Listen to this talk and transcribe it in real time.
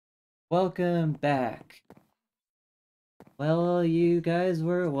Welcome back. Well, you guys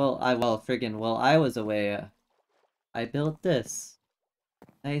were, I was away. I built this.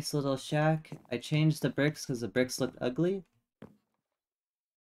 Nice little shack. I changed the bricks because the bricks looked ugly.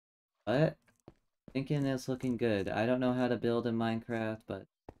 But, thinking it's looking good. I don't know how to build in Minecraft, but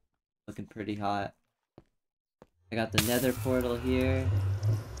looking pretty hot. I got the Nether portal here.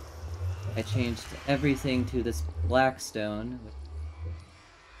 I changed everything to this black stone, which is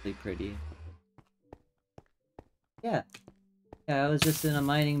really pretty. Yeah. Yeah, I was just in a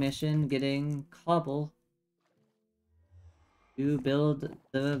mining mission getting cobble to build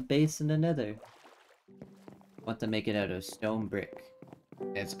the base in the Nether. I want to make it out of stone brick.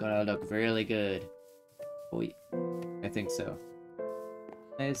 It's gonna look really good. Oh, yeah. I think so.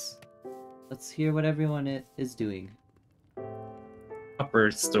 Guys, let's hear what everyone is doing.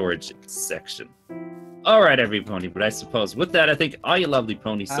 Upper storage section. Alright, every pony, but I suppose with that, I thank all you lovely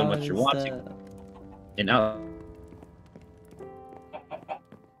ponies so much for watching. And now.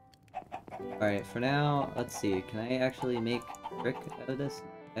 Alright, for now, let's see. Can I actually make brick out of this?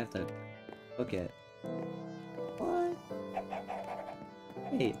 I have to cook it. What?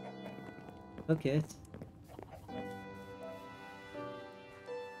 Wait. Cook it.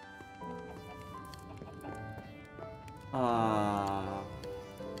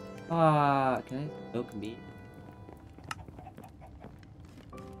 Can I cook meat?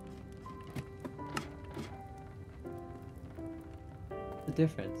 What's the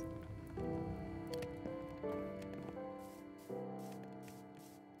difference?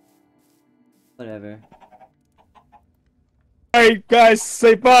 Whatever. Hey guys,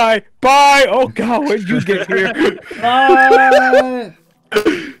 say bye! Bye! Oh god, when you get here? Bye!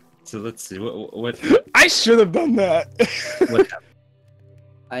 So let's see, what I should have done that! what happened?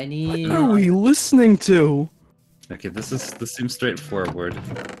 I need... What are we listening to? Okay, this seems straightforward.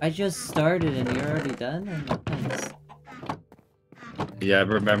 I just started and you're already done? Nice. Yeah, I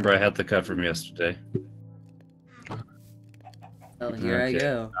remember I had the cut from yesterday. Well, here I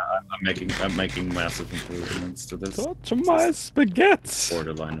go. I'm making massive improvements to this. To my spaghetti!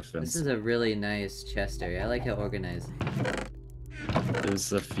 Borderline This offense. is a really nice chest area. I like how organized.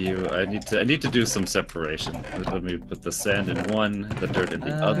 There's a few. I need to do some separation. Let me put the sand in one, the dirt in the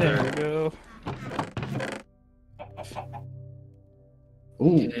There other. we go.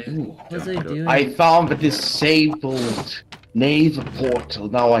 Ooh. What was I doing? I found the disabled Nether portal.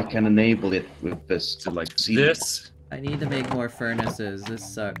 Now I can enable it with this. So like seed. this. I need to make more furnaces. This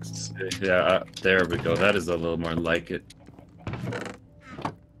sucks. Yeah, there we go. That is a little more like it.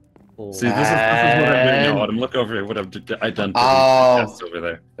 Cool. See, this is what I'm doing now, Autumn. Look over here. What I've done to the chests over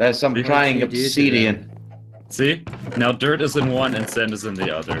there. There's some What crying did you do to obsidian. See? Now dirt is in one and sand is in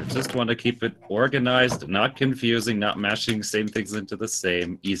the other. Just want to keep it organized, not confusing, not mashing same things into the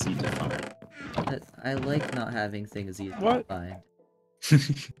same, easy to find. I like not having things easy to What? find.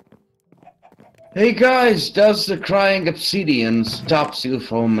 Hey guys, does the crying obsidian stops you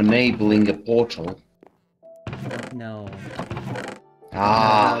from enabling a portal? No. I don't know how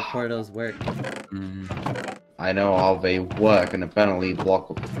Ah, portals work. I know how they work, and apparently block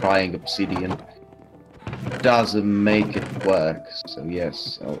of crying obsidian doesn't make it work. So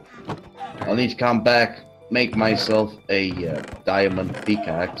yes, I'll need to come back, make myself a diamond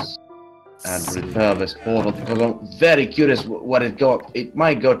pickaxe, and repair this portal because I'm very curious what it go. It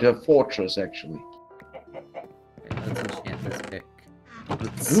might go to a fortress actually. Alright, let's enchant this pick.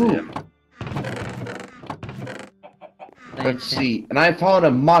 Let's see. Ooh. Let's see, and I found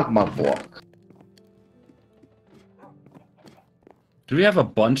a magma block. Do we have a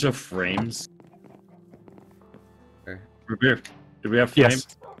bunch of frames? Sure. Revere, do we have frames?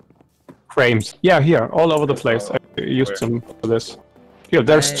 Yes. Frames. Yeah, here, all over the place. I used some for this. Here,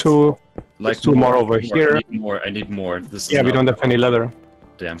 there's Nice. two. Like two more over here. I need more. This is Yeah, we not- don't have any leather.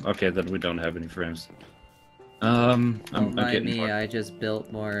 Damn. Okay, then we don't have any frames. Don't I'm mind getting me, more. I just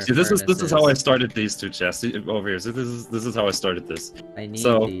built more See, this is how I furnaces. started these two chests. See, over here. So this is how I started this. I need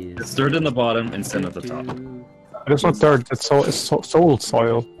So these. it's dirt in the bottom and sand at the top. It's not dirt, it's soul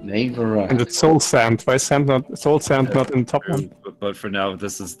soil. Never. And it's soul sand. Why is soul sand not in the top one? But for now,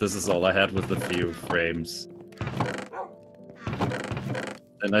 this is all I had with a few frames.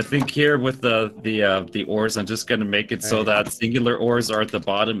 And I think here with the ores, I'm just gonna make it so that singular ores are at the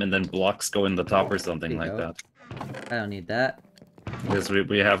bottom and then blocks go in the top or something like that. I don't need that. Because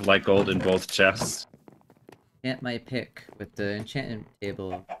we have like gold in both chests. Enchant my pick with the enchantment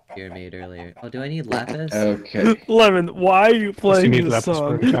table you made earlier. Oh, do I need lapis? Okay. Lemon, why are you playing this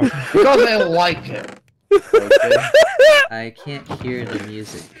song? Because I like it. Okay. I can't hear the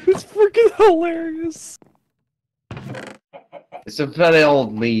music. It's freaking hilarious. It's a very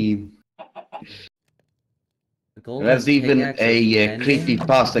old meme. The golden There's even pickaxe a is mending?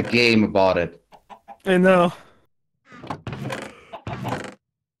 creepypasta game about it. I know.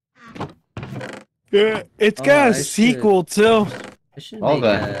 Yeah, it's Oh, got a I sequel too. I should All make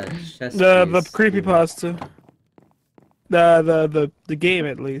that. a chest The piece. creepypasta. The game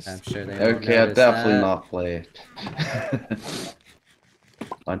at least. I'm sure they won't Okay, I'll notice definitely that. not play it.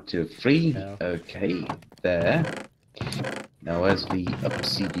 1, 2, 3. No. Okay, there. Now as the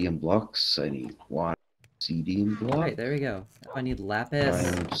obsidian blocks, I need 1 obsidian block. Right, there we go. Now I need lapis.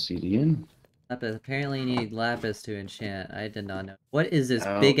 1 obsidian. Lapis. Apparently you need lapis to enchant. I did not know. What is this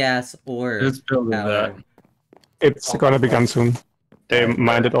Oh. big ass ore Who's building tower? that? It's gonna be done soon. They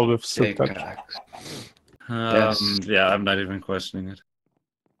mined it all with silk touch. Pickaxe. Yeah, I'm not even questioning it.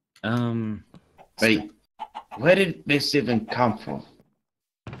 Wait, where did this even come from?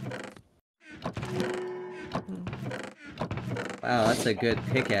 Wow, that's a good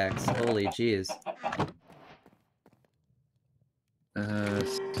pickaxe. Holy jeez.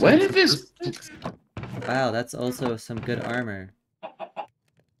 Where did this... Wow, that's also some good armor.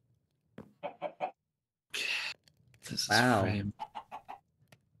 This is Wow. frame.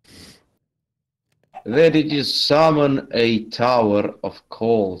 Where did you summon a tower of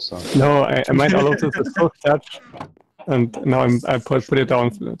coal? Something? No, I mined all of this with silk touch, and now I put it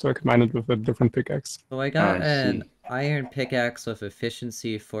down so I can mine it with a different pickaxe. So I got I an see. iron pickaxe with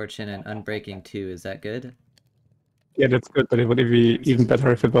efficiency, fortune, and unbreaking 2. Is that good? Yeah, that's good, but it would be even better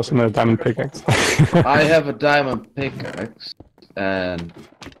if it was on a diamond pickaxe. I have a diamond pickaxe, and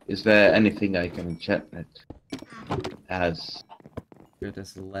is there anything I can enchant it as? Or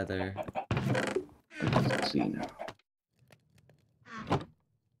this leather. Let's see now.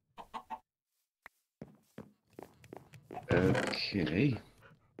 Okay.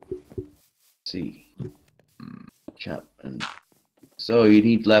 Let's see. Enchantment. So you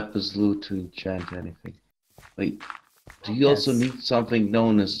need lapis lazuli to enchant anything. Wait, do you also Yes. need something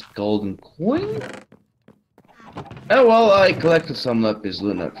known as golden coin? Oh well, I collected some lapis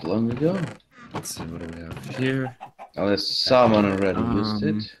lazuli not long ago. Let's see, what do we have here? Unless someone already used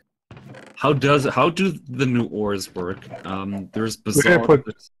it. How do the new ores work? There's Where bizarre.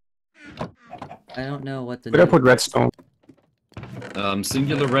 I don't know what the Where I new- put redstone?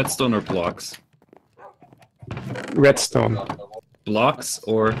 Singular redstone or blocks? Redstone. Blocks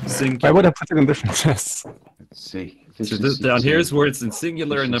or Why singular? would I put it in different chests? Let's see. So down here's where it's in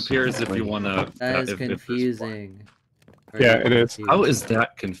singular, and up here is if you want to. That is confusing. Yeah, it is. How is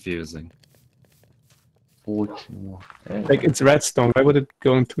that confusing? Fortune. Like, it's redstone. Why would it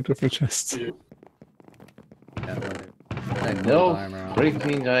go in 2 different chests? No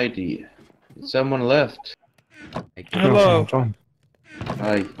freaking idea. Someone left. Hello. John.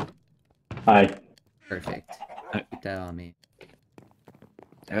 Hi. Hi. Perfect. Keep that on me.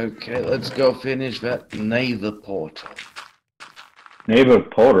 Okay, let's go finish that Nether portal. Neighbor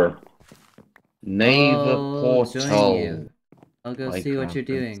Porter. Nether I'll join portal. you. I'll go see what you're Minecraft.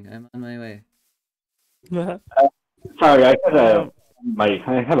 doing. I'm on my way. Sorry, I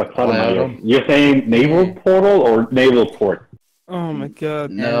have a cloud in my ear. Hello? You're saying naval Yeah. portal or naval port? Oh my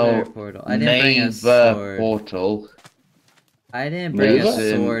god. No, Nether portal. I didn't bring a Nether sword. portal. I didn't bring a Nether? As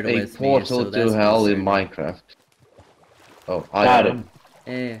in sword a with me, portal so to that's hell in concerning. Minecraft. Oh, hi. Got it. Adam.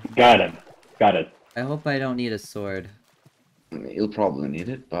 Hey, Got it. Got it. I hope I don't need a sword. You'll probably need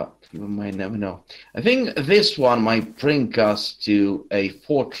it, but you might never know. I think this one might bring us to a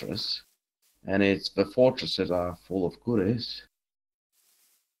fortress, and it's the fortresses are full of goodies.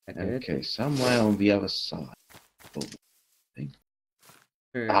 Is that good? Okay, somewhere on the other side.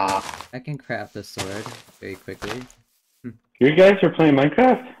 Sure. Ah, I can craft a sword very quickly. You guys are playing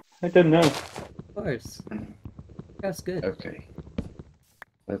Minecraft? I didn't know. Of course. That's good. okay.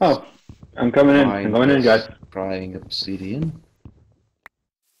 Let's Oh, I'm coming in. I'm find coming in, this guys. Crying obsidian.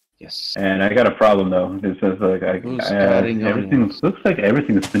 Yes. And I got a problem though. This is like Who's guarding everything onions? looks like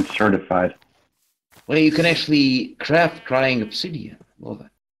everything's been certified. Well, you can actually craft crying obsidian. Well, then,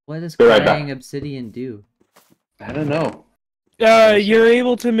 What does Be right back. crying obsidian do? I don't know. You're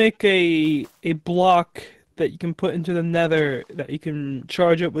able to make a block that you can put into the Nether that you can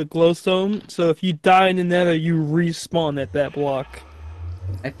charge up with glowstone. So if you die in the Nether, you respawn at that block.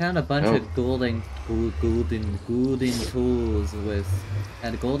 I found a bunch Oh. of golden tools with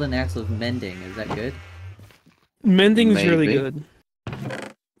and a golden axe with mending. Is that good? Mending's really Maybe. good.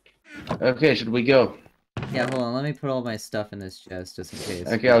 Okay, should we go? Yeah, hold on. Let me put all my stuff in this chest just in case.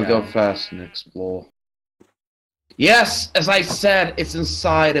 Okay, I'll go fast and explore. Yes, as I said, it's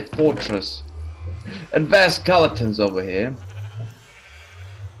inside a fortress. And there's skeletons over here.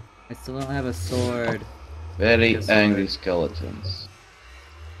 I still don't have a sword. Very Yes, angry sir. skeletons.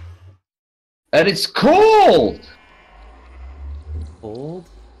 And it's cold! Cold?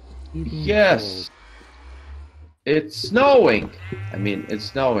 Even Yes. cold. It's snowing. I mean, it's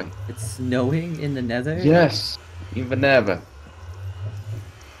snowing. It's snowing in the Nether? Yes. Even never.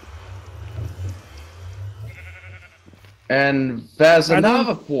 And there's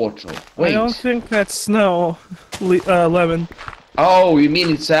another portal. Wait. I don't think that's snow, Lemon. Oh, you mean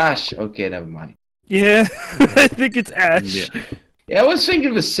it's ash? Okay, never mind. Yeah, I think it's ash. Yeah, I was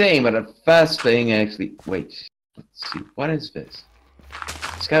thinking the same, but the first thing actually. Wait. Let's see. What is this?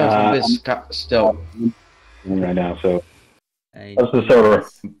 It's coming from this stone. Right now, so I what's the need server?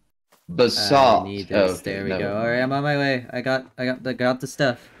 this. Basalt. I need this. Okay, There we never go. mind. Alright, I'm on my way. I got the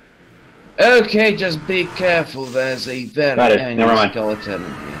stuff. Okay, just be careful. There's a very Got it, angry never mind. skeleton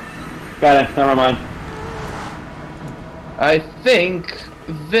in here. Got it, never mind. I think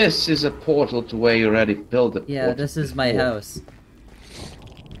this is a portal to where you already built the Yeah, portal this is my before. house.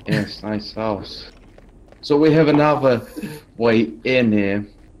 Yes, nice house. So we have another way in here.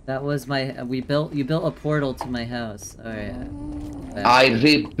 That was my. You built a portal to my house. Alright. I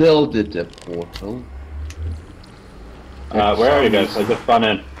rebuilded the portal. Where are you guys? I just spawned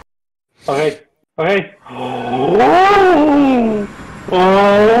in. Okay. Okay.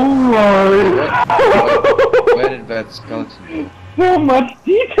 Oh my! Where did that skeleton go? So much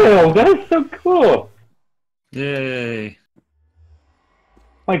detail! That is so cool! Yay.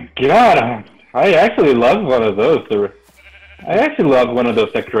 My god, I actually love one of those. I actually love one of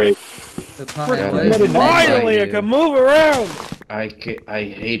those decorations. So, Connor, Yeah, what that is is Finally, I mending can do? move around. I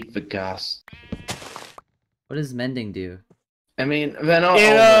hate the gas. What does mending do? I mean, they're not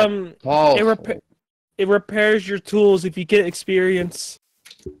It all that powerful. it repairs your tools if you get experience.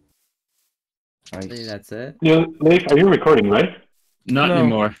 See, Nice. that's it. Leif, are you recording, right? Not No.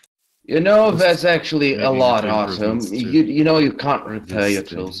 anymore. You know, there's actually a Maybe lot, into Autumn. improvements too. You know you can't repair Yes, your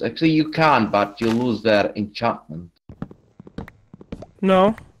too. tools. Actually, you can, but you lose their enchantment.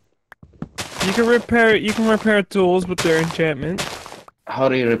 No. You can repair tools with their enchantment. How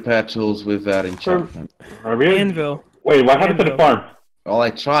do you repair tools with their enchantment? Are we? Anvil. Wait, what happened to the Anvil. farm? Well,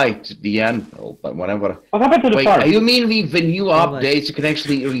 I tried the anvil, but whenever... What happened to the Wait, farm? you mean the new Oh, what? updates you can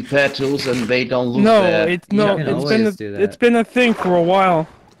actually repair tools and they don't lose No, their... it's You no, can it's been always do that. it's been a thing for a while.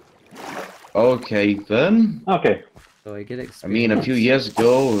 Okay, then. Okay. So I get experience. I mean, a few years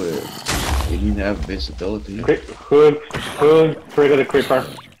ago, we didn't have visibility. Who triggered the creeper?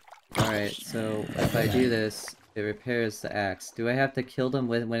 Alright, so if I do this, it repairs the axe. Do I have to kill them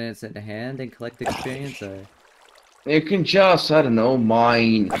when it's in hand and collect experience, or...? You can just, I don't know,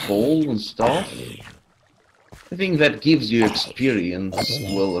 mine coal and stuff. I think that gives you experience,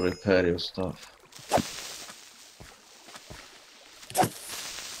 will repair your stuff.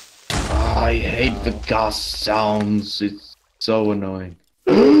 I hate the gas sounds, it's so annoying.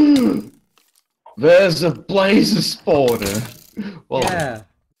 There's a blazer spawner! Well, Yeah!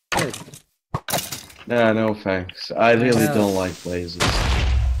 Good. nah, no thanks. I really house. don't like blazers.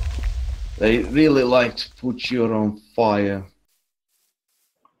 They really like to put you on fire.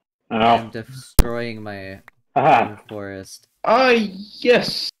 I'm Oh. destroying my Haha. forest. Ah,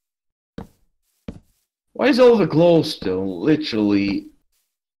 yes! Why is all the glowstone literally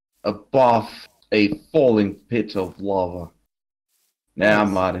above a falling pit of lava? Nah,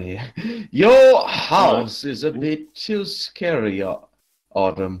 I'm out of here. Your house is a bit too scary,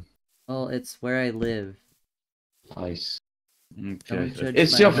 Autumn. Well, it's where I live. Nice. Okay. Don't judge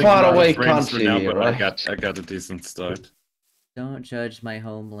It's my your homeland. faraway Frames for country, now, but right? I got a decent start. Don't judge my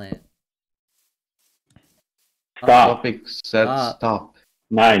homeland. Stop. Topic said Stop. stop.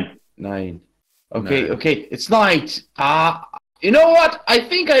 9. 9. Okay, No. okay, it's night. You know what? I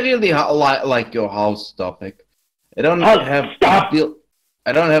think I really like your house topic. I don't Oh, have stop.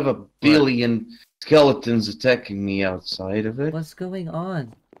 I don't have a billion skeletons attacking me outside of it. What's going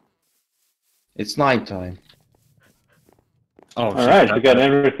on? It's nighttime. Oh, Alright, we got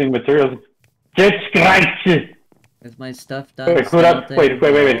everything materials. Jesus Christ! Is my stuff done? Wait, Skeleton? wait.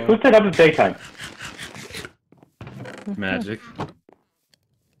 No. Who set up the daytime? magic.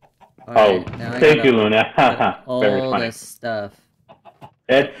 Alright, now I Thank gotta you, Luna. put Haha. Very all funny. this stuff.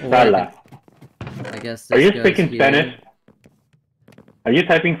 It's Oh, Sala. I guess this Are you goes speaking here, Spanish? Are you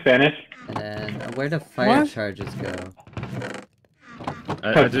typing Spanish? And then where do fire What? charges go?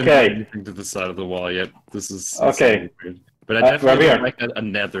 I didn't Okay. put anything to the side of the wall yet. This is Okay. weird. But I definitely Rabir. would like a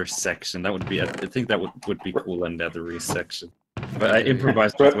nether section. That would be I think that would be cool, a nethery section. But I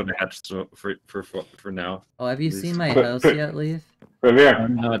improvised with what I had for now. Oh, have you seen my But- house but- yet, Leaf? Revere,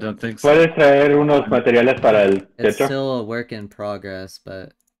 No, I don't think so. ¿puedes traer unos materiales para el It's techo? still a work in progress,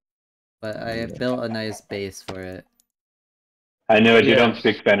 but I have built a nice base for it. I knew it, you don't Yes.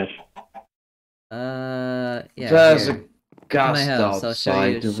 speak Spanish. Yeah, There's here. a Come to my gust house. I'll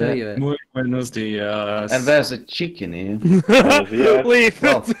outside of show it. you it. Muy buenos dias. And there's a chicken here. Yeah. Leave.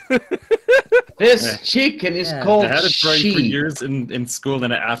 Well, this chicken is Yeah. I called had it for sheep. years in school,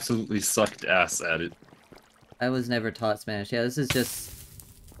 and I absolutely sucked ass at it. I was never taught Spanish. Yeah, this is just...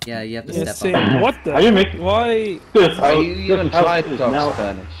 Yeah, you have to Yeah, step same. on it. What the? How do you make Why? this? Are you even this house tried to is talk now-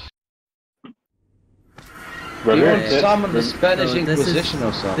 Spanish? Right You here. want to summon the Spanish So this Inquisition is-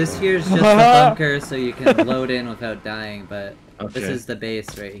 or something? This here's just the bunker so you can load in without dying, but Okay. this is the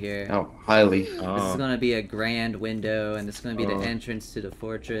base right here. Oh, highly. This is Oh. gonna be a grand window, and this is gonna be Oh. the entrance to the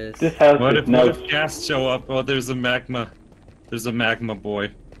fortress. This house What is if, now. what if gas show up? Oh, there's a magma. There's a magma boy.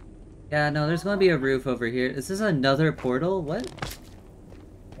 Yeah, no, there's gonna be a roof over here. Is this another portal? What?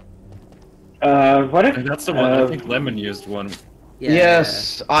 What if? And that's the one. I think Lemon used one. Yeah,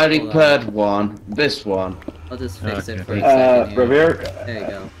 Yes, I Hold on. repaired one. This one. I'll just fix it Okay. for a second here. Rabir, There you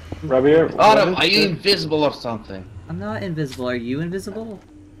go. Rabir. Adam, are you invisible or something? I'm not invisible. Are you invisible?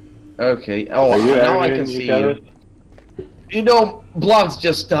 Okay. Oh, Are you now I Arabian, can see Carlos? you. You know, blocks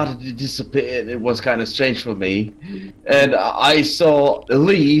just started to disappear. It was kind of strange for me, and I saw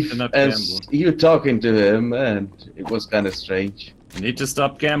Leaf Enough and gamble. you talking to him, and it was kind of strange. You need to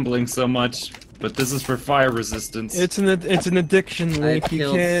stop gambling so much. But this is for fire resistance. It's an addiction, I Leaf. You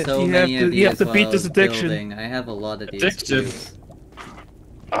killed can't. so you have many to. of You have these to while beat I this was addiction. building. I have a lot of these. Addiction.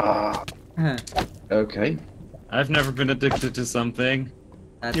 Ah, okay. I've never been addicted to something.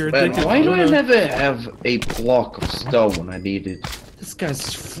 That's You're Man, addicted. why do I to- never have a block of stone when I need it? This guy's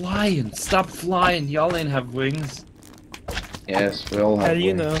flying. Stop flying. Y'all ain't have wings. Yes, we all have. How do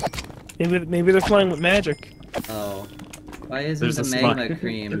you wings. know? Maybe they're flying with magic. Oh. Why isn't There's the a magma slime.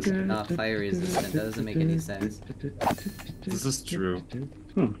 cream not fire resistant? That doesn't make any sense. This is true.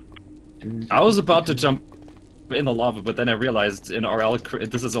 Hmm. I was about to jump in the lava, but then I realized in RL,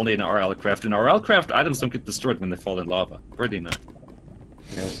 this is only in RL craft. In RL craft, items don't get destroyed when they fall in lava. Pretty nice.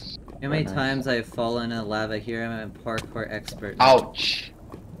 Yes. You know how many Nice. times I've fallen in lava here? I'm a parkour expert. Ouch.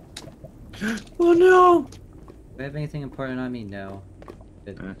 Oh no! Do I have anything important on me? No.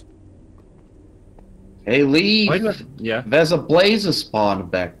 Hey, Leaf. Why do I... Yeah. There's a blazer spawn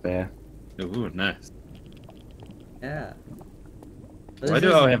back there. Ooh, nice. Yeah. Why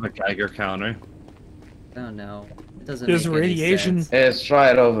do I have a Geiger counter? I don't know. It doesn't There's make any radiation. sense. Let's try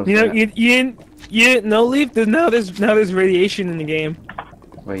it over. You know, there. you didn't know, Leaf. Now there's radiation in the game.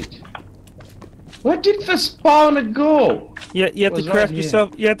 Wait. Where did the spawner go? You have Was to right craft here. yourself.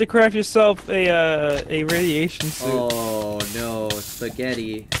 You have to craft yourself a radiation suit. Oh no,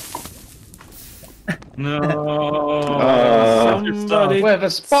 spaghetti. No. Somebody- Where the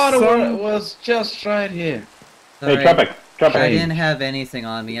spawner Some- was just right here. Hey, Sorry, traffic, I traffic. didn't have anything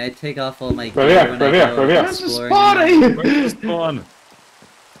on me. I take off all my Right gear here, when right I here, go right here. Where's the exploring. spawner? Where's the spawn?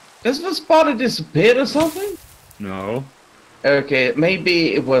 Does the spawner disappear or something? No. Okay,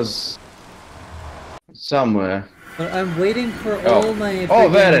 maybe it was somewhere. But I'm waiting for Oh. all my Oh,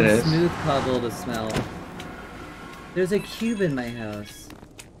 there it friggin' is. smooth cobble to smell. There's a cube in my house.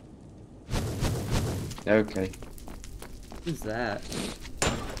 Okay. Who's that?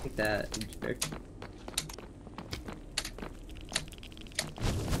 Take that, you jerk.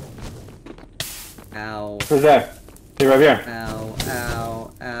 Ow. Who's that? Hey, right here. Ow,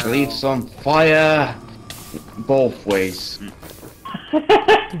 ow, ow. Leaves on fire both ways.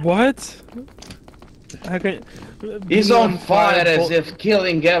 What? How can? He's be on fire as bo- if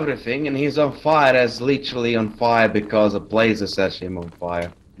killing everything, and he's on fire as literally on fire because a blazer set him on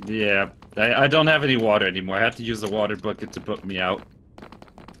fire. Yeah. I don't have any water anymore. I have to use a water bucket to put me out.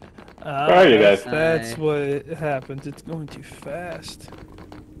 Ah, Where are you guys? That's Hi. what happens. It's going too fast.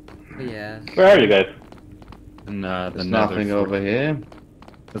 But yeah. Where are you guys? And the There's nether nothing for- over here.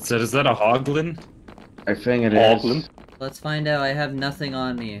 That's it. Is that a hoglin? I think it is. Auckland. Let's find out. I have nothing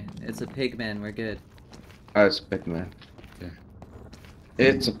on me. It's a pigman. We're good. Oh, it's a pig man. Okay.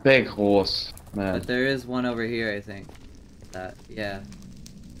 It's a big horse, man. But there is one over here, I think. Yeah.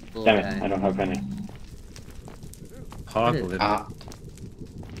 Little Damn it, guy. I don't have any. Hoglin. Ah,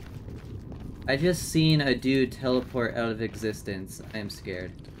 I just seen a dude teleport out of existence. I am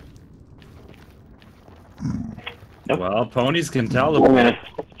scared. Nope. Well, ponies can 1 teleport. minute.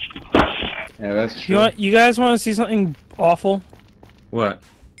 yeah, that's true. You guys want to see something awful? What?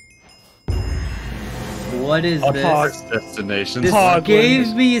 What is A this? Tourist destinations. This Hogwarts.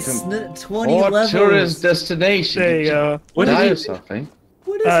 gave me 20 Or levels. tourist destination. There you go. What Die did or you, something.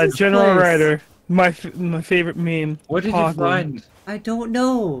 What is this General place? Ryder. My favorite meme. what did you Hogwarts. find? I don't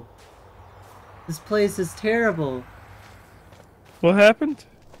know. This place is terrible. What happened?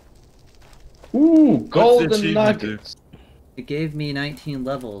 Ooh, the golden achievement do? nuggets. It gave me 19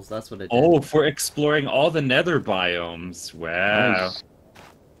 levels, that's what it did. Oh, for exploring all the nether biomes. Wow. Nice.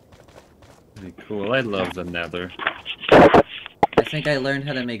 Pretty cool. I love the nether. I think I learned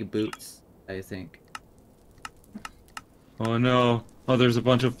how to make boots, I think. Oh no. Oh, there's a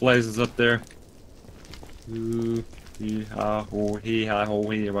bunch of blazes up there. Ooh, hee ha ho hee ha ho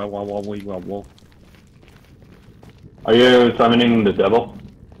hee wah wah wah wee wah wah. Are you summoning the devil?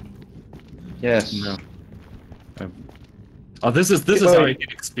 Yes. No. Oh, this is how you get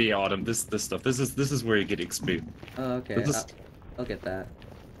XP, Autumn. This stuff. This is where you get XP. Oh, okay. This- I'll get that.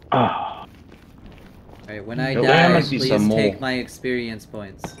 Ah. Alright, when I Okay, die, I see please some take more. my experience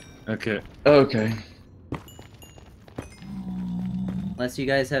points. Okay. Okay. Unless you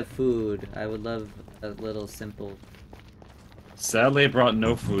guys have food, I would love a little simple. Sadly, I brought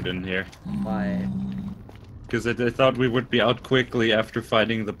no food in here Why? because I thought we would be out quickly after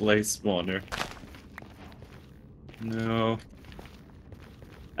fighting the blaze spawner. No.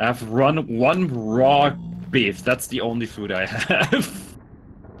 I have one raw beef. That's the only food I have.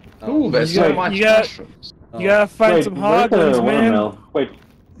 Ooh, there's so much you got- mushrooms. You gotta find Wait, some where's the hoglins, man. watermelon?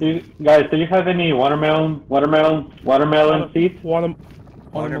 Wait, guys, do you have any watermelon seeds?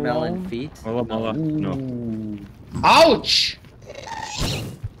 Watermelon feet? Mala mala. No. Ooh. Ouch!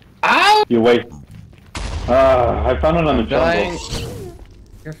 Ouch! You wait. I found it on the I'm dying. jungle.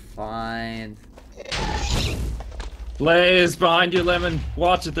 You're fine. Blaze behind you, Lemon.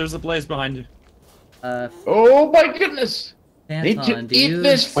 Watch it. There's a blaze behind you. Oh my goodness! Need to Phantom, do eat you,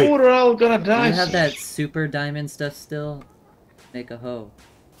 this food or I'm gonna do die. you have that super diamond stuff still? Make a hoe.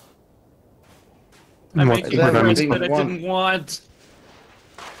 I'm What making that friends everything that I you want? didn't want.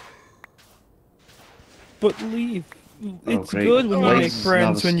 But leave. It's great. good when you Blaze make is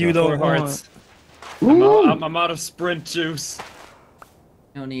friends another when you stuff. don't Four want. hearts. Ooh. I'm out of sprint juice.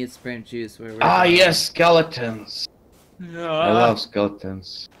 No need sprint juice. We're Ah yes, skeletons. Yeah, I love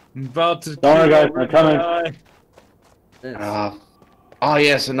skeletons. I'm about to. Don't worry, guys, kill I'm coming. guy. this. Ah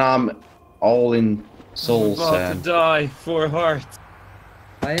yes, and I'm all in soul I'm about sand. to die. 4 hearts.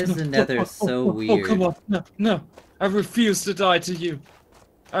 Why is the nether so Oh, weird? come on. No, no. I refuse to die to you.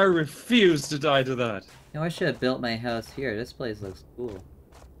 I refuse to die to that. No, I should have built my house here. This place looks cool.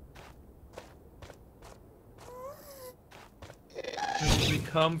 Where did we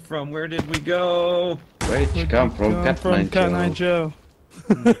come from? Where did we go? Where'd you come from, Cat Night Joe?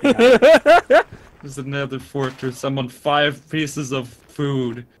 Joe. There's another fortress. I'm on 5 pieces of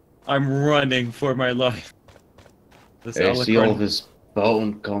food. I'm running for my life. This I see all Alicorn this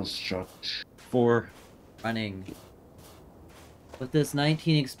bone construct. 4. Running. With this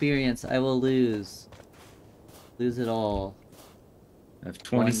 19 experience, I will lose. Lose it all. I have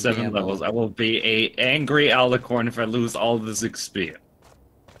 27 gamble. levels. I will be a angry Alicorn if I lose all this XP.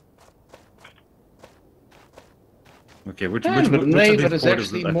 Okay, which Yeah, but of Nether these is borders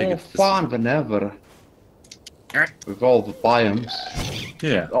actually I think more it's this fun than ever. With all the biomes. one.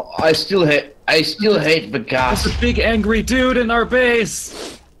 Yeah. Oh, I still hate the There's gas. a big angry dude in our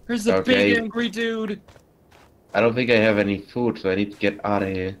base! There's a Okay. big angry dude! I don't think I have any food, so I need to get out of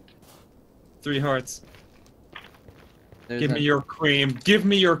here. 3 hearts. There's Give a- me your cream. Give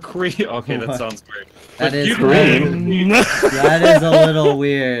me your cream. Okay, that What? sounds weird. That But is give cream. me- That is a little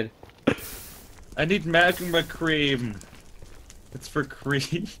weird. I need magma cream. It's for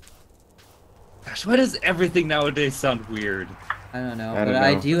cream. Gosh, why does everything nowadays sound weird? I don't know, I but don't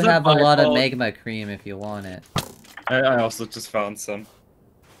I know. do Is that have a my lot of fault? magma cream if you want it. I also just found some.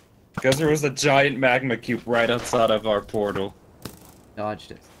 Because there was a giant magma cube right outside of our portal.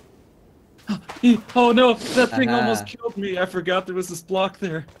 Dodged it. Oh no, that thing Aha. almost killed me. I forgot there was this block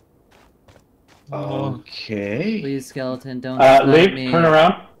there. Oh, Okay. Please, skeleton, don't snipe Leaf, me. turn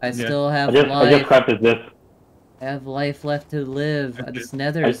around. I still have I just life. crafted this. I have life left to live. Okay. This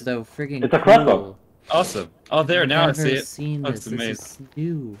nether is so freaking It's a cool. crossbow. awesome. Oh, there, now I I've see never it. seen That's this. This is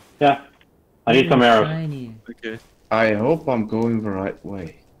new. Yeah. I need some arrows. Shiny. Okay. I hope I'm going the right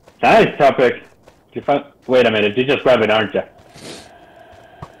way. Nice topic. Did you find... Wait a minute, you just grab it, aren't you?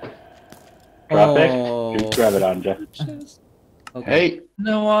 Traffic? Oh. You just grab it, aren't you? Okay. Hey!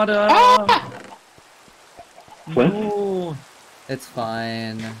 No, Autumn! Ah! Flint? No. It's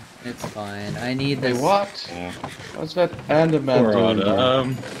fine. It's fine. I need Hey, this. what? What's that Enderman Poor doing there?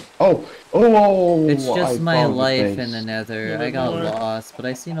 Autumn. Oh! It's I just my found the life base. in the nether. Yeah, I got Lord. lost, but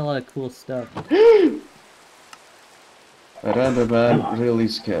I seen a lot of cool stuff. That Enderman really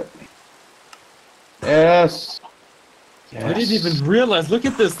scared me. Yes! Yes. I didn't even realize. Look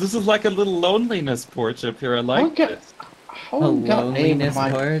at this. This is like a little loneliness porch up here. I like Okay. it. How A got loneliness my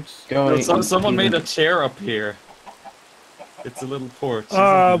porch. going? Someone made a chair up here. It's a little porch.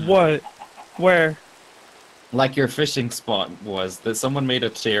 What? Where? Like your fishing spot was. That someone made a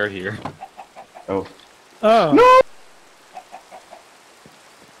chair here. Oh. Oh. No!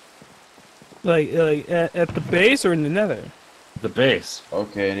 Like at the base or in the Nether? The base.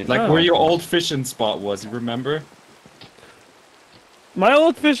 Okay, and it, Like Oh. where your old fishing spot was, you remember? My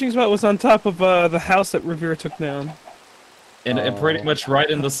old fishing spot was on top of the house that Revere took down. And pretty much right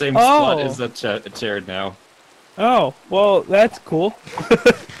in the same Oh. spot is a chair now. Oh, well, that's cool.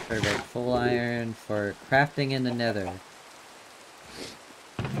 Perfect. Full iron for crafting in the Nether.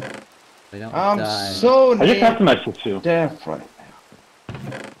 We don't I'm die. so I just near customized this shoe. death right now.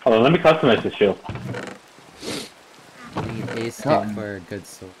 Hold on, let me customize this shoe. We need a stick for a good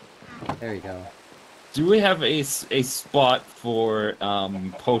sword. There you go. Do we have a spot for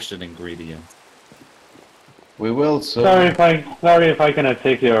potion ingredients? We will soon. Sorry if I cannot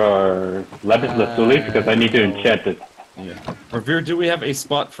take your lapis lazuli because I need to no. enchant it. Yeah. Revere, do we have a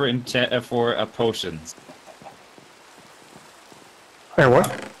spot for potions? Hey,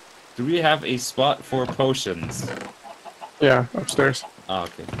 what? Do we have a spot for potions? Yeah, upstairs. Oh,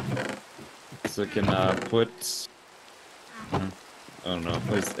 okay. So I can put. I don't know.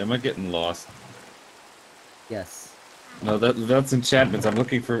 Wait, am I getting lost? Yes. No, that's enchantments. I'm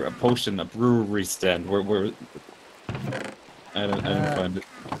looking for a potion, a brewery stand. Where? I didn't find it.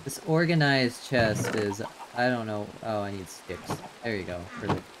 This organized chest is... I don't know. Oh, I need sticks. There you go.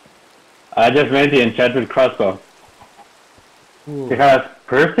 Perfect. I just made the enchanted crossbow. Cool. It has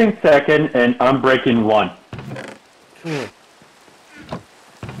piercing second and unbreaking 1. Cool.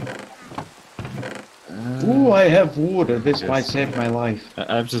 Ooh, I have wood, and this Yes. might save my life.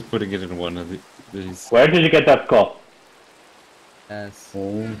 I'm just putting it in one of these. Where did you get that skull? Yes.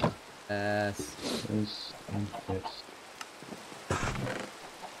 Oh, Yes. this and this.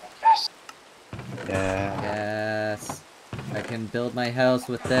 Yes. Yeah. Yes. I can build my house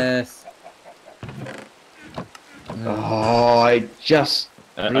with this. Oh, I just.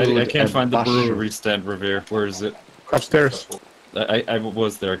 I brewed can't a find the mushroom. brewery stand, Revere. Where is it? Upstairs. I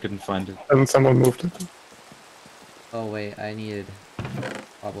was there. I couldn't find it. And someone moved it. Oh wait, I needed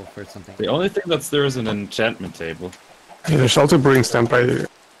bubble for something. The only thing that's there is an enchantment table. There's also brewing stand by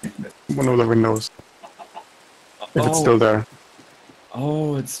one of the windows. If it's still there.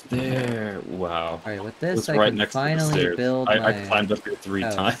 Oh, it's there. Wow. Alright, with this It's I right can next to the finally stairs. build I my... climbed up here 3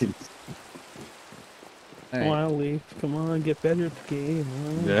 house. times. Come Alright, on, Leaf. Come on, get better at the game.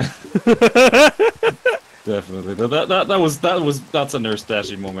 Yeah, definitely. That's a nurse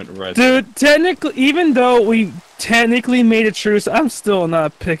dashy moment right there. Dude, technically, even though we technically made a truce, I'm still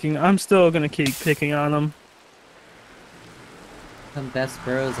not picking. I'm still gonna keep picking on him. some best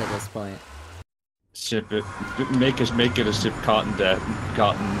bros at this point. Ship it. Make it a ship cotton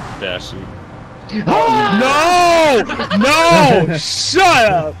dashy. No! No! Shut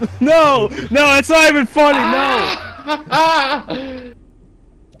up! No! No, it's not even funny. No.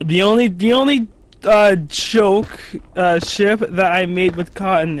 The only joke ship that I made with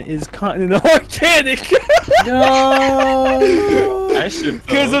cotton is cotton and organic. No! I should.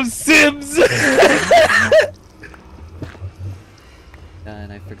 Because of Sims.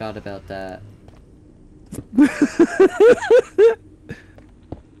 And I forgot about that. I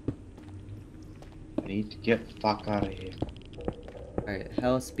need to get the fuck out of here. Alright,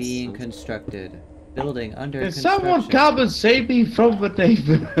 house being constructed. Building under Can construction. someone come and save me from the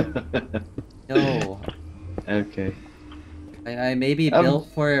neighbor? No. Okay. I may be built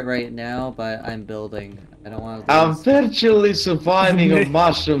for it right now, but I'm building. I don't want to I'm lose. virtually surviving on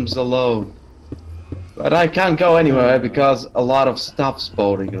mushrooms alone. But I can't go anywhere because a lot of stuff's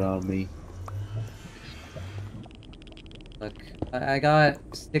spawning around me. Look, I got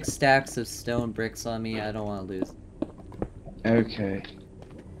 6 stacks of stone bricks on me. I don't want to lose. Okay.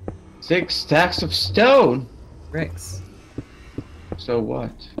 6 stacks of stone? Bricks. So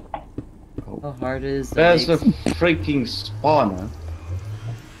what? How hard it is to There's a make... freaking spawner.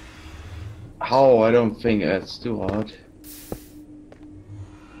 Oh, I don't think that's too hard.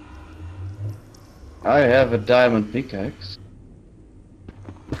 I have a diamond pickaxe.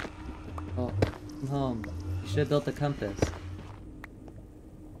 Oh, I'm home. You should have built a compass.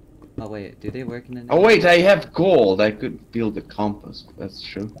 Oh wait, do they work in the... Oh wait, I have gold. I could build a compass. That's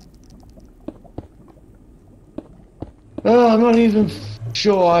true. Oh, I'm not even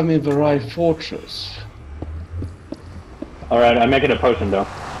sure I'm in the right fortress. Alright, I'm making a potion though.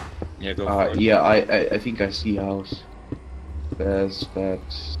 Yeah, go for it. Yeah, I think I see house. There's that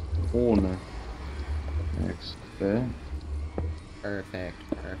corner next there. Perfect,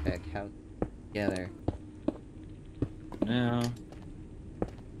 perfect. How together. Now.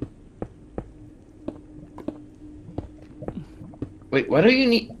 Wait, what do you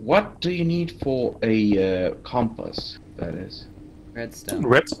need? What do you need for a compass? That is. Redstone.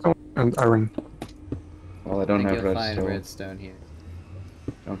 Redstone and iron. Well, I I don't think have you'll find redstone. redstone here.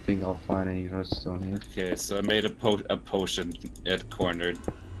 Don't think I'll find any redstone here. Okay, so I made a potion at cornered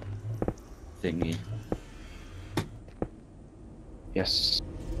thingy. Yes.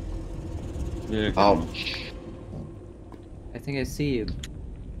 Yeah, Ouch. I think I see you.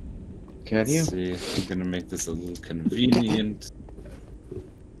 Can you? let's see. I'm gonna make this a little convenient.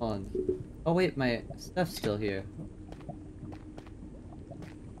 Hold on. Oh wait, my stuff's still here.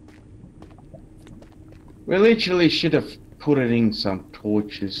 We literally should have put it in some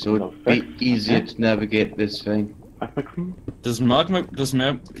torches so it'd be easier to navigate this thing. Yeah,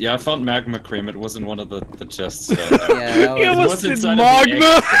 I found magma cream. It was in one of the chests. Yeah, that It was, was inside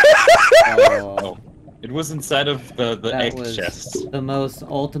magma! of the oh, It was inside of the that egg was chests. the most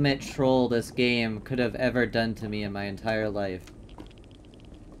ultimate troll this game could have ever done to me in my entire life.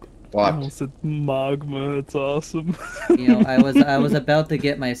 I What? almost said magma, it's awesome. You know, I was about to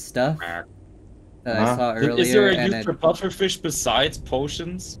get my stuff that I saw earlier, Is there a and use for pufferfish besides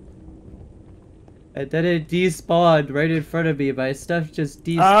potions? then it despawned right in front of me. My stuff just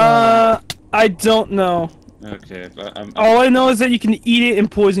despawned. I don't know. Okay, but I'm All I know is that you can eat it and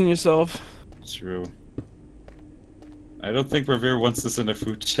poison yourself. true. I don't think Revere wants this in a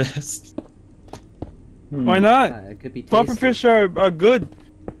food chest. Why not? It could be tasty. Pufferfish are good.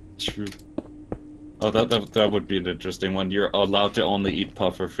 True. Oh, that would be an interesting one. You're allowed to only eat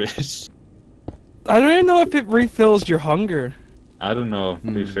pufferfish. I don't even know if it refills your hunger. I don't know.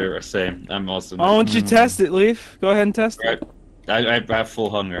 To be fair, same. I'm also. Why don't you test it, Leaf? Go ahead and test it. I have full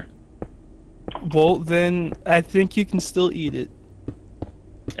hunger. Well, then I think you can still eat it.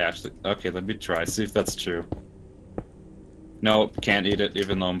 Actually, okay, let me try. See if that's true. No, can't eat it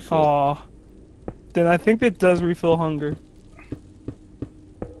even though I'm full. Aw. Then I think it does refill hunger.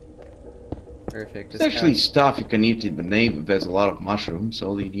 Perfect. There's actually stuff you can eat in the neighbor. There's a lot of mushrooms.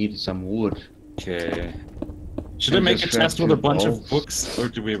 All you need is some wood. Okay. Should I And make a just chest grab with a two bunch of balls. books, or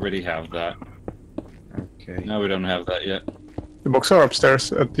do we already have that? Okay. No, we don't have that yet. The books are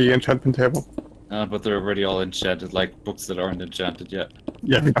upstairs at the enchantment table. But they're already all enchanted, like books that aren't enchanted yet.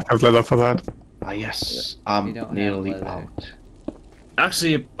 Yeah, we don't have leather for that. Ah, yes. We I'm don't have nearly leather. out.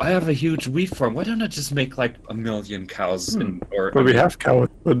 Actually, I have a huge wheat farm. Why don't I just make like 1,000,000 cows? Well, we have cows,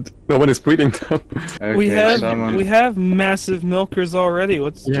 but no one is breeding them. Okay, we have massive milkers already.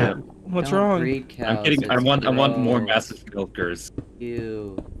 What's Don't wrong? breed cows, I'm kidding. I it's want more gross. massive milkers.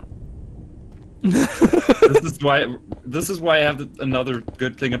 Ew. This is why I have another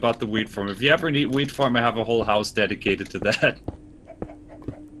good thing about the wheat farm. If you ever need wheat farm, I have a whole house dedicated to that.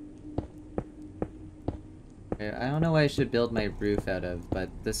 I don't know what I should build my roof out of, but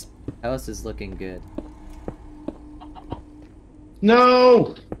this house is looking good.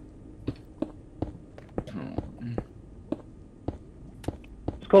 No!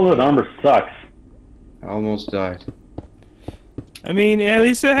 Skull armor sucks. I almost died. I mean, at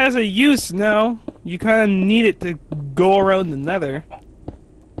least it has a use now. You kind of need it to go around the Nether.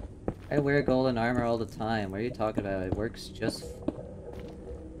 I wear golden armor all the time. What are you talking about? It works just...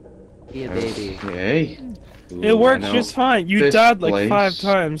 Be a baby. Okay. It works know. just fine. You This died like place- 5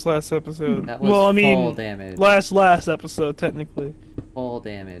 times last episode. That was well, I full mean, damage. last episode technically. Full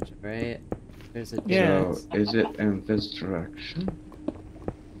damage, right? There's a Yeah. difference. So, is it in this direction?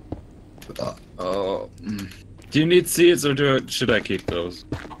 Oh. Do you need seeds, or should I keep those?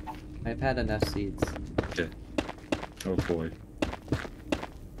 I've had enough seeds. Okay. Oh boy.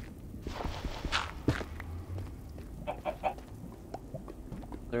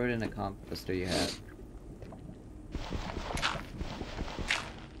 Throw it in a composter you have.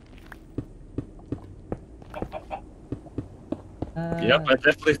 Yep, I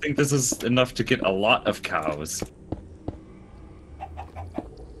definitely think this is enough to get a lot of cows.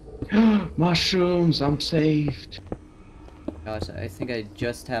 Mushrooms, I'm saved. Gosh, I think I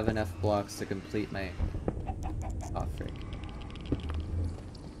just have enough blocks to complete my... Oh, frick.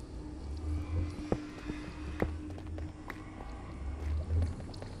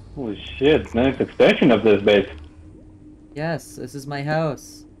 Holy shit, nice extension of this base. Yes, this is my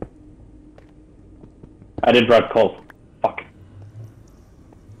house. I did drop coal. Fuck.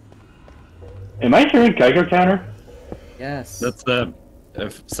 Am I hearing Geiger counter? Yes. That's the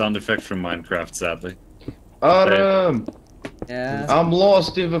sound effect from Minecraft, sadly. Adam, Yeah. I'm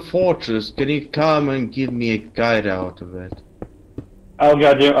lost in the fortress. Can you come and give me a guide out of it? I'll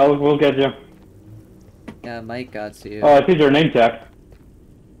get you. We'll get you. Yeah, Mike got you. Oh, I see your name tag.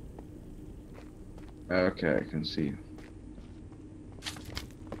 Okay, I can see.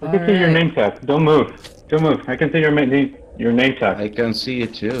 I can see your Alright. name tag. Don't move. Don't move. I can see your name. Your name I tag. can see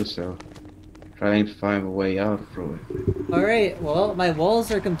it too, so trying to find a way out through it. Alright, well, my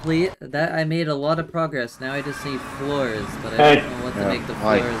walls are complete. That I made a lot of progress. Now I just need floors, but I Hey. don't know what to make the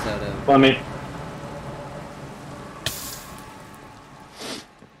Hi. floors out of. Let me.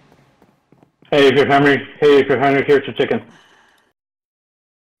 Hey, if you're hungry, here's your chicken.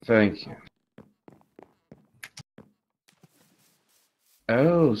 Thank you.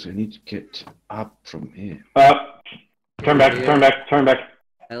 Oh, so I need to get up from here. Turn back, turn back, turn back.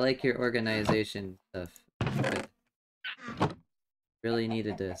 I like your organization stuff. But really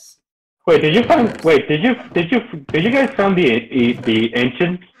needed this. Wait, did you find? Wait, did you guys find the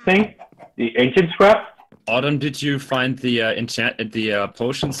ancient thing? The ancient scrap? Autumn, did you find the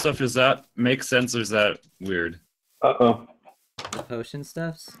potion stuff? Does that make sense, or is that weird? Uh-oh. The potion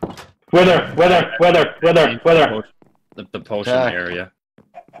stuffs? Weather. The potion area.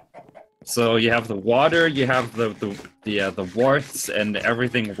 So you have the water, you have the warths, and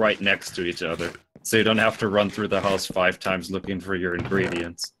everything right next to each other. So you don't have to run through the house 5 times looking for your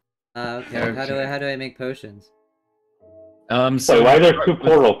ingredients. Okay. How do I make potions? So Wait, why are there 2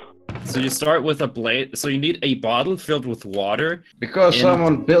 portals? So you start with a blade. So you need a bottle filled with water. Because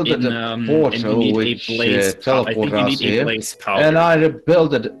someone built a and you portal need which a blaze. I think you teleported us need a here, blaze powder. and I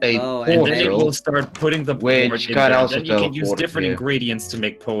built a And then it will portal. start putting the which board in got there. also Then you can use teleported different here. ingredients to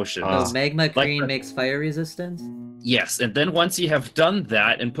make potions. Oh, magma Like cream the- makes fire resistance? Yes, and then once you have done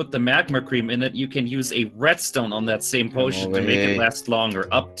that and put the magma cream in it, you can use a redstone on that same potion to make it last longer,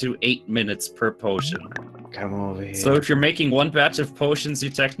 up to 8 minutes per potion. Come over here. So if you're making one batch of potions,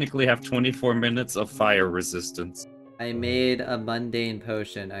 you technically have 24 minutes of fire resistance. I made a mundane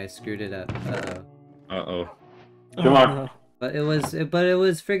potion. I screwed it up. Uh-oh. Uh-oh. Come on. But it was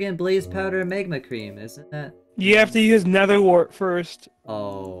friggin' blaze powder and magma cream, isn't that? You have to use nether wart first.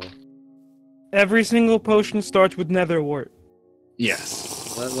 Oh. Every single potion starts with nether wart.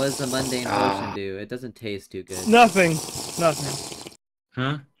 Yes. What does the mundane potion do? It doesn't taste too good. Nothing. Nothing.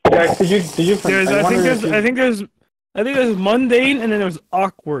 Huh? Guys, did you find? I think there's mundane and then there's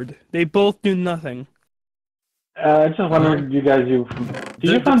awkward. They both do nothing. I just wondered, you guys, did you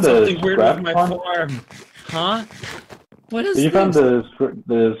There's find the something weird scrap with my one? farm. Huh? What is Did you this? find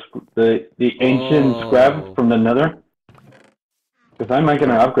the ancient scrap from the Nether? Because I'm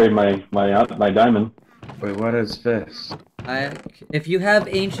gonna upgrade my diamond. Wait, what is this? If you have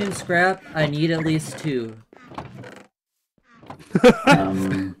ancient scrap, I need at least 2.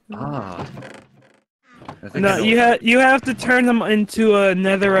 Ah. No, you have to turn them into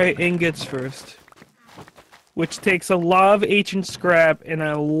netherite ingots first, which takes a lot of ancient scrap and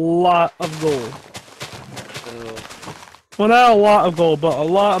a lot of gold. Well, not a lot of gold, but a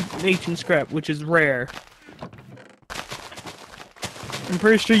lot of ancient scrap, which is rare. I'm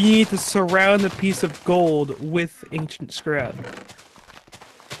pretty sure you need to surround a piece of gold with ancient scrap.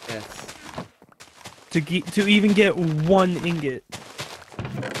 Yes. To even get 1 ingot.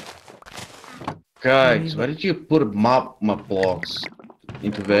 Guys, why did you put my blocks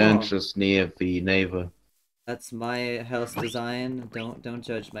into the entrance near the Nether? That's my house design. Don't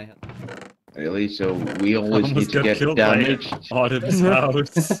judge my house. Really? So we always need to get killed damaged? by Autumn's house.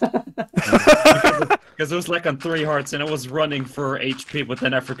 Because it was like on 3 hearts and it was running for HP, but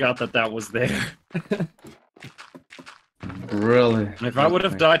then I forgot that was there. Really? And if I would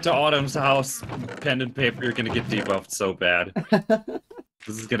have died to Autumn's house, pen and paper, you're gonna get debuffed so bad.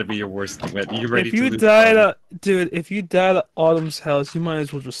 This is gonna be your worst thing. You ready If you to lose died at, dude, if you died at Autumn's house, you might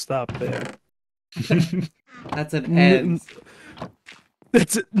as well just stop there. That's an N.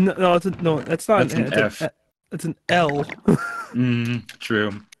 That's no, that's not That's an an N. F. It's an L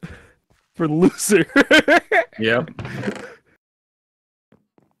True. for loser. Yep.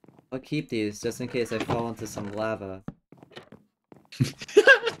 I'll keep these just in case I fall into some lava.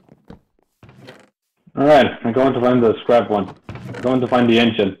 Alright, I'm going to find the scrap one. I'm going to find the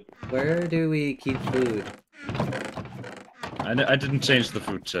ancient. Where do we keep food? I didn't change the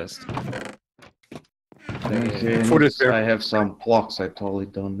food chest. Okay, Food is there. I have some blocks I totally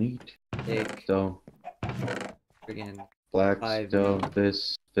don't need. Take Stone, friggin' black 5 stone, meat.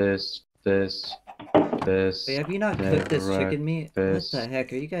 this. Wait, have you not cooked this Netherite, chicken meat? this. What the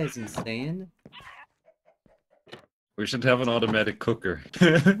heck? Are you guys insane? We should have an automatic cooker.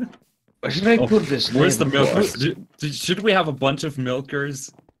 Where should I Oh, put this? Where's the Nether milkers? block? Should we have a bunch of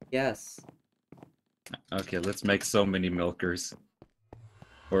milkers? Yes. Okay, let's make so many milkers.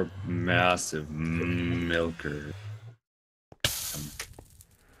 Or massive milkers.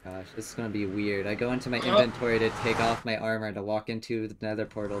 Gosh, this is gonna be weird. I go into my inventory to take off my armor to walk into the nether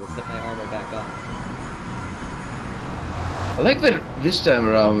portal to put my armor back on. I like that this time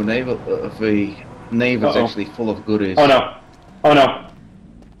around we neighbor's Uh-oh. actually full of goodies. Oh no. Oh no.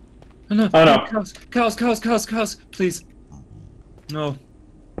 Oh no, Oh, no. cows, please. No.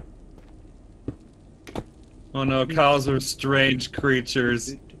 Oh no, cows are strange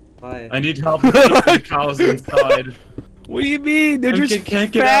creatures. Why? I need help with the cows inside. What do you mean? They're I just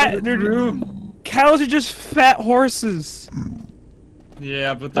can't get fat. out of the room. Cows are just fat horses.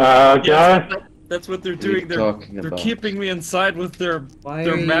 Yeah, but God. that's what they're What are you doing. They're talking about? keeping me inside with their Why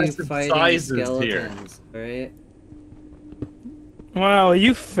their are you massive fighting sizes here. skeletons? Alright? Wow, are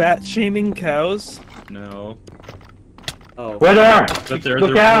you fat shaming cows? No, Oh. Where they are? but they're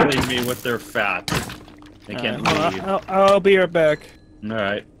Look out! bullying me with their fat. They can't Alright, leave. I'll be right back. All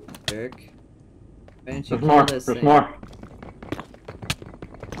right. Jerk. Why didn't you There's kill more. this There's thing? more.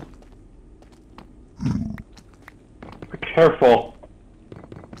 Be careful.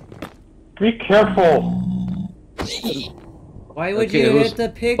 Be careful. Why would Okay, you who's hit the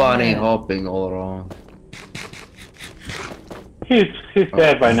pig? bunny hopping all around? He's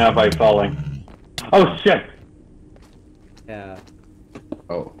dead by now by falling. Oh shit. Yeah.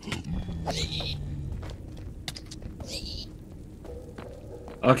 Oh.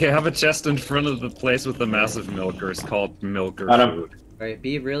 Okay, have a chest in front of the place with the massive milkers called milker Got him. food. Alright,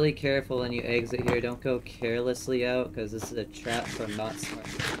 be really careful when you exit here. Don't go carelessly out, because this is a trap from not smart.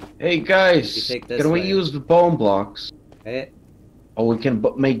 Hey You guys, take this can we way. use the bone blocks? Right? Or we can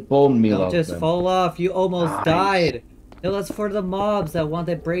make bone meal Don't out just of them. fall off. You almost Nice. died. No, that's for the mobs that want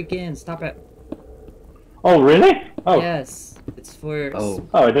to break in. Stop it. Oh really? Oh. Yes. It's for... Oh.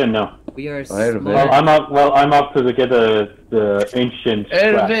 Oh, I didn't know. We are I heard of Well, smart. I'm up. Well, I'm up to get the ancient.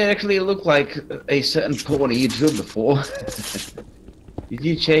 And scrap. they actually look like a certain pony you drew before. Did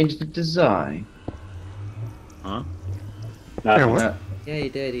you change the design? Huh? Nothing. Yeah, what? Yeah, he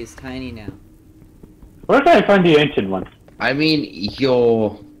did. He's tiny now. Where can I find the ancient one? I mean,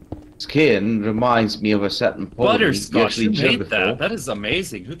 your skin reminds me of a certain pony Butterscotch, you who actually drew made before. that? That is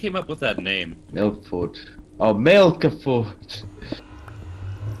amazing. Who came up with that name? Milkfoot. Oh, Milkfoot.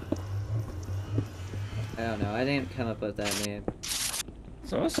 I don't know. I didn't come up with that name. It's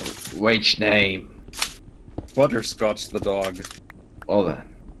awesome. Which name? Butterscotch the dog. Oh,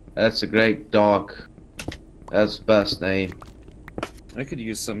 that's a great dog. That's the best name. I could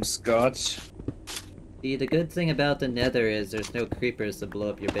use some scotch. See, the good thing about the Nether is there's no creepers to blow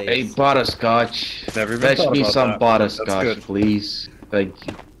up your base. Hey, butterscotch. Never even Fetch thought me about some that. That's butterscotch, good. please. Thank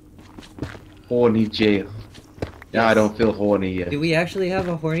you. Horny jail. Yeah, I Yes. don't feel horny yet. Do we actually have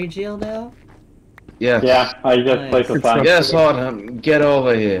a horny jail now? Yes. Yeah, I just Nice. played the song. Yes, Autumn, get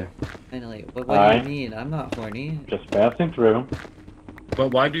over here. Finally. What do you Alright. mean? I'm not horny. Just passing through. But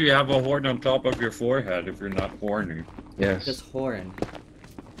why do you have a horn on top of your forehead if you're not horny? Yes. Just horn.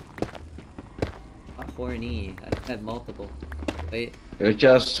 Not horny. I've had multiple. Wait. You're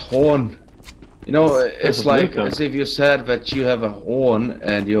just horn. You know, it's a like blue as if you said that you have a horn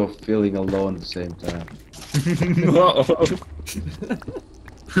and you're feeling alone at the same time.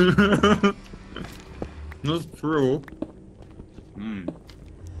 That's true. Hmm.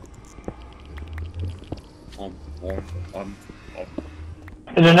 Um.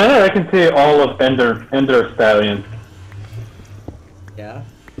 In the Nether, I can see all of Ender Stallions. Yeah?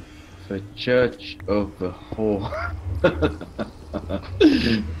 The Church of the Horn.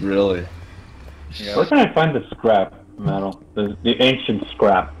 Really? Yeah. Where can I find the scrap metal? The ancient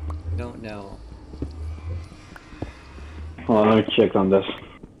scrap. Don't know. Hold on, let me check on this.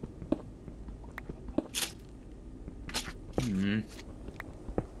 Mhm.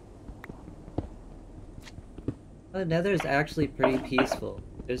 The Nether is actually pretty peaceful.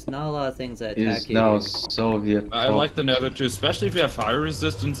 There's not a lot of things that Is attack you. now here. Soviet. I like the Nether too, especially if you have fire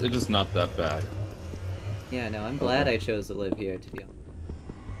resistance. It is not that bad. Yeah, no, I'm glad I chose to live here, to be honest.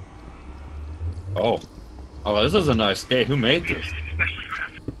 Oh, this is a nice game. Who made this?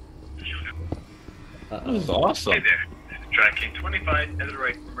 Uh-oh. This is awesome. Hey there, this is tracking 25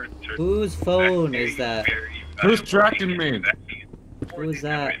 Netherite emergency. Whose phone is that? Who's tracking me? Who is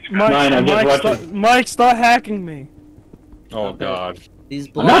that? Mine, I'm just watching. Mike, stop hacking me. Oh god. These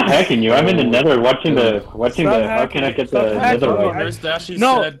I'm not blocks. hacking you. I'm in the Nether watching the Stop How can I hacking. get Stop the hacking. Netherite? Nurse Dashy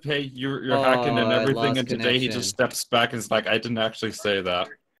No. said, "Hey, you're Oh, hacking and I everything," lost and today he connection. just steps back and is like, "I didn't actually say that."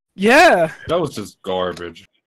 Yeah. That was just garbage.